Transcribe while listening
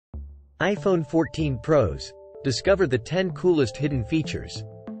iPhone 14 Pros. Discover the 10 coolest hidden features.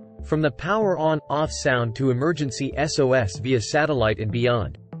 From the power on/off sound to emergency SOS via satellite and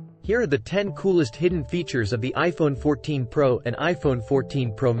beyond. Here are the 10 coolest hidden features of the iPhone 14 Pro and iPhone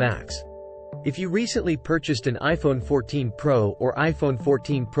 14 Pro Max. If you recently purchased an iPhone 14 Pro or iPhone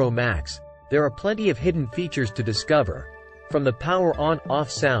 14 Pro Max, there are plenty of hidden features to discover. From the power on/off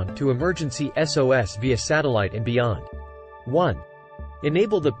sound to emergency SOS via satellite and beyond. 1.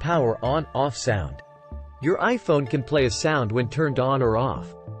 Enable the power on/off sound. Your iPhone can play a sound when turned on or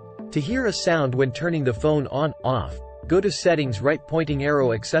off. To hear a sound when turning the phone on/off, go to Settings, right pointing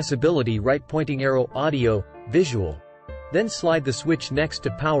arrow, Accessibility, right pointing arrow, Audio, Visual. Then slide the switch next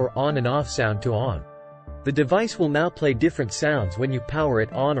to power on and off sound to on. The device will now play different sounds when you power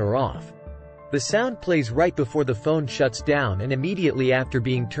it on or off. The sound plays right before the phone shuts down and immediately after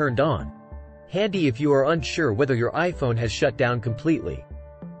being turned on. Handy if you are unsure whether your iPhone has shut down completely.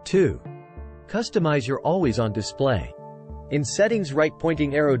 2. Customize your always-on display. In Settings, right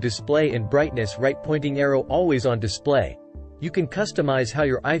pointing arrow, Display, and Brightness, right pointing arrow, Always on Display, you can customize how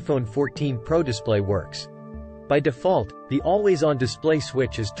your iPhone 14 Pro display works. By default, the Always on Display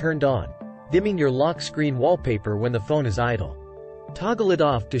switch is turned on, dimming your lock screen wallpaper when the phone is idle. Toggle it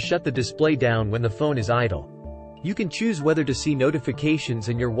off to shut the display down when the phone is idle. You can choose whether to see notifications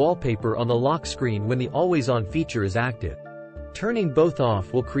and your wallpaper on the lock screen when the always-on feature is active. Turning both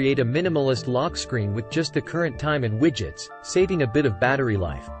off will create a minimalist lock screen with just the current time and widgets, saving a bit of battery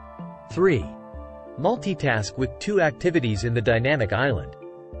life. 3. Multitask with 2 activities in the Dynamic Island.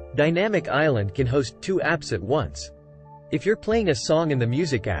 Dynamic Island can host 2 apps at once. If you're playing a song in the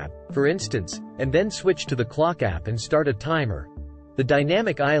Music app, for instance, and then switch to the Clock app and start a timer, the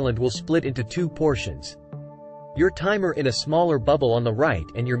Dynamic Island will split into 2 portions. Your timer in a smaller bubble on the right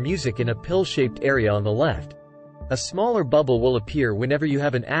and your music in a pill-shaped area on the left. A smaller bubble will appear whenever you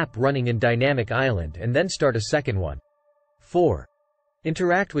have an app running in Dynamic Island and then start a second one. 4.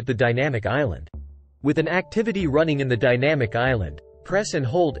 Interact with the Dynamic Island. With an activity running in the Dynamic Island, press and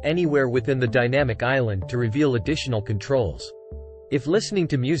hold anywhere within the Dynamic Island to reveal additional controls. If listening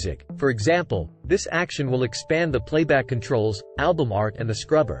to music, for example, this action will expand the playback controls, album art, and the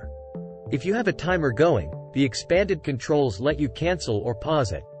scrubber. If you have a timer going, the expanded controls let you cancel or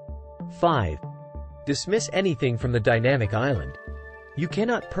pause it. 5. Dismiss anything from the Dynamic Island. You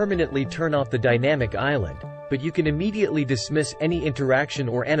cannot permanently turn off the Dynamic Island, but you can immediately dismiss any interaction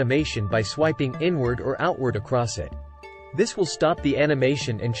or animation by swiping inward or outward across it. This will stop the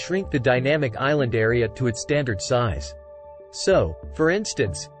animation and shrink the Dynamic Island area to its standard size. So, for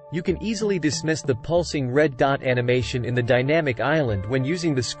instance, you can easily dismiss the pulsing red dot animation in the Dynamic Island when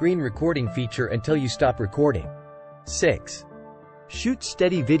using the screen recording feature until you stop recording. 6. Shoot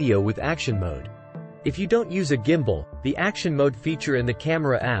steady video with action mode. If you don't use a gimbal, the action mode feature in the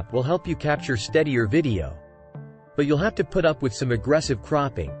camera app will help you capture steadier video. But you'll have to put up with some aggressive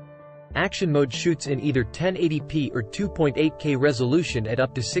cropping. Action mode shoots in either 1080p or 2.8K resolution at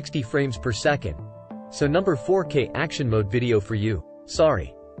up to 60 frames per second. So number 4K action mode video for you.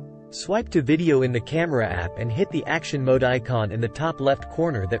 Sorry. Swipe to video in the camera app and hit the action mode icon in the top left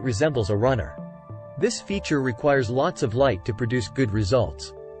corner that resembles a runner. This feature requires lots of light to produce good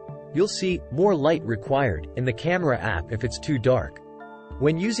results. You'll see more light required in the camera app if it's too dark.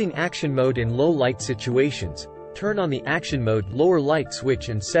 When using action mode in low light situations, turn on the action mode lower light switch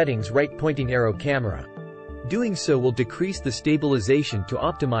in Settings, right pointing arrow, Camera. Doing so will decrease the stabilization to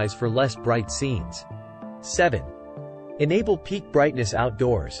optimize for less bright scenes. 7. Enable peak brightness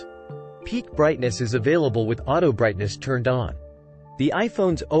outdoors. Peak brightness is available with auto brightness turned on. The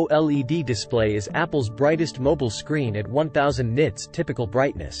iPhone's OLED display is Apple's brightest mobile screen at 1000 nits typical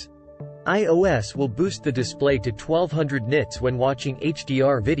brightness. iOS will boost the display to 1200 nits when watching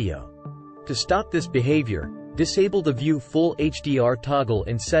HDR video. To stop this behavior, disable the View Full HDR toggle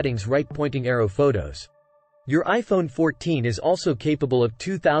in Settings, right pointing arrow, Photos. Your iPhone 14 is also capable of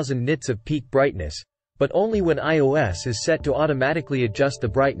 2000 nits of peak brightness, but only when iOS is set to automatically adjust the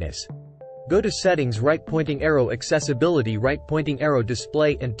brightness. Go to Settings, right pointing arrow, Accessibility, right pointing arrow,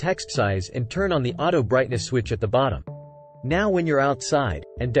 Display and Text Size, and turn on the auto brightness switch at the bottom. Now when you're outside,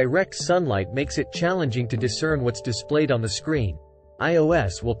 and direct sunlight makes it challenging to discern what's displayed on the screen,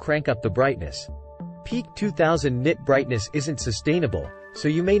 iOS will crank up the brightness. Peak 2000 nit brightness isn't sustainable, so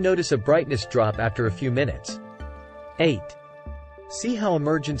you may notice a brightness drop after a few minutes. 8. See how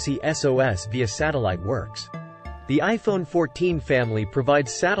emergency SOS via satellite works. The iPhone 14 family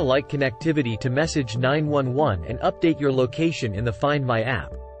provides satellite connectivity to message 911 and update your location in the Find My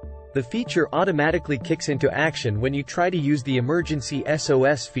app. The feature automatically kicks into action when you try to use the emergency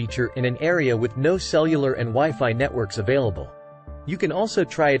SOS feature in an area with no cellular and Wi-Fi networks available. You can also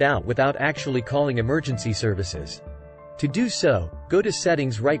try it out without actually calling emergency services. To do so, go to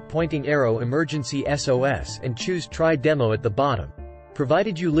Settings, right pointing arrow, Emergency SOS, and choose Try Demo at the bottom,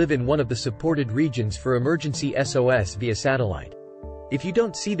 provided you live in one of the supported regions for emergency SOS via satellite. If you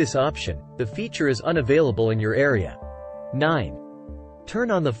don't see this option, the feature is unavailable in your area. 9.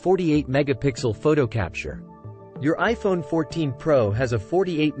 Turn on the 48 megapixel photo capture. Your iPhone 14 Pro has a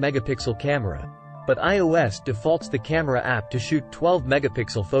 48 megapixel camera, but iOS defaults the camera app to shoot 12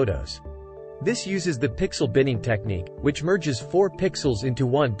 megapixel photos. This uses the pixel binning technique, which merges 4 pixels into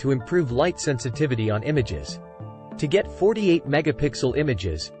one to improve light sensitivity on images. To get 48 megapixel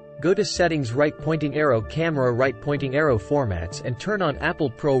images, go to Settings, right pointing arrow, Camera, right pointing arrow, Formats, and turn on Apple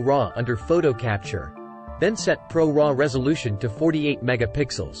Pro RAW under Photo Capture. Then set Pro RAW resolution to 48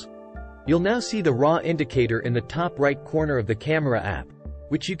 megapixels. You'll now see the RAW indicator in the top right corner of the camera app,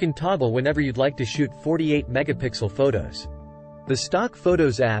 which you can toggle whenever you'd like to shoot 48 megapixel photos. The stock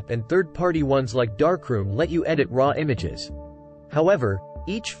Photos app and third-party ones like Darkroom let you edit RAW images. However,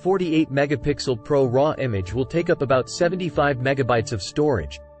 each 48 megapixel Pro RAW image will take up about 75 megabytes of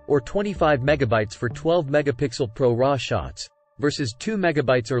storage, or 25 megabytes for 12 megapixel Pro RAW shots, versus 2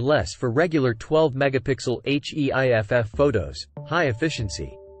 megabytes or less for regular 12 megapixel HEIFF photos, high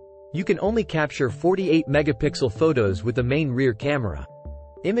efficiency. You can only capture 48 megapixel photos with the main rear camera.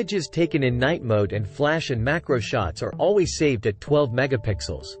 Images taken in night mode and flash and macro shots are always saved at 12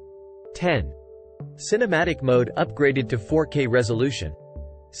 megapixels. 10. Cinematic mode upgraded to 4K resolution.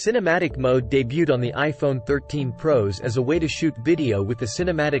 Cinematic mode debuted on the iPhone 13 Pros as a way to shoot video with the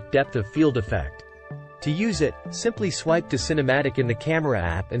cinematic depth of field effect. To use it, simply swipe to Cinematic in the camera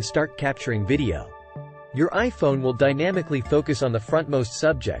app and start capturing video. Your iPhone will dynamically focus on the frontmost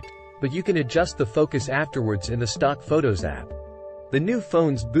subject, but you can adjust the focus afterwards in the stock Photos app. The new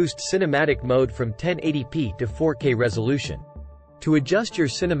phones boost cinematic mode from 1080p to 4K resolution. To adjust your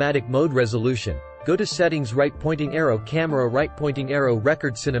cinematic mode resolution, go to Settings, right pointing arrow, Camera, right pointing arrow,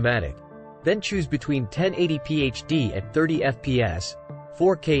 Record Cinematic. Then choose between 1080p HD at 30 fps,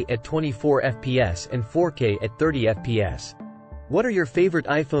 4K at 24 fps, and 4K at 30 fps. What are your favorite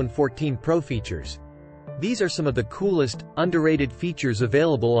iPhone 14 Pro features? These are some of the coolest, underrated features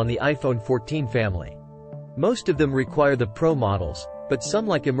available on the iPhone 14 family. Most of them require the Pro models, but some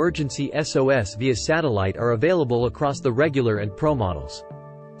like emergency SOS via satellite are available across the regular and Pro models.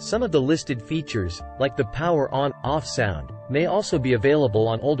 Some of the listed features, like the power on/off sound, may also be available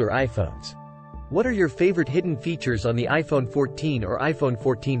on older iPhones. What are your favorite hidden features on the iPhone 14 or iPhone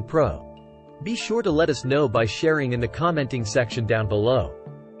 14 Pro? Be sure to let us know by sharing in the commenting section down below.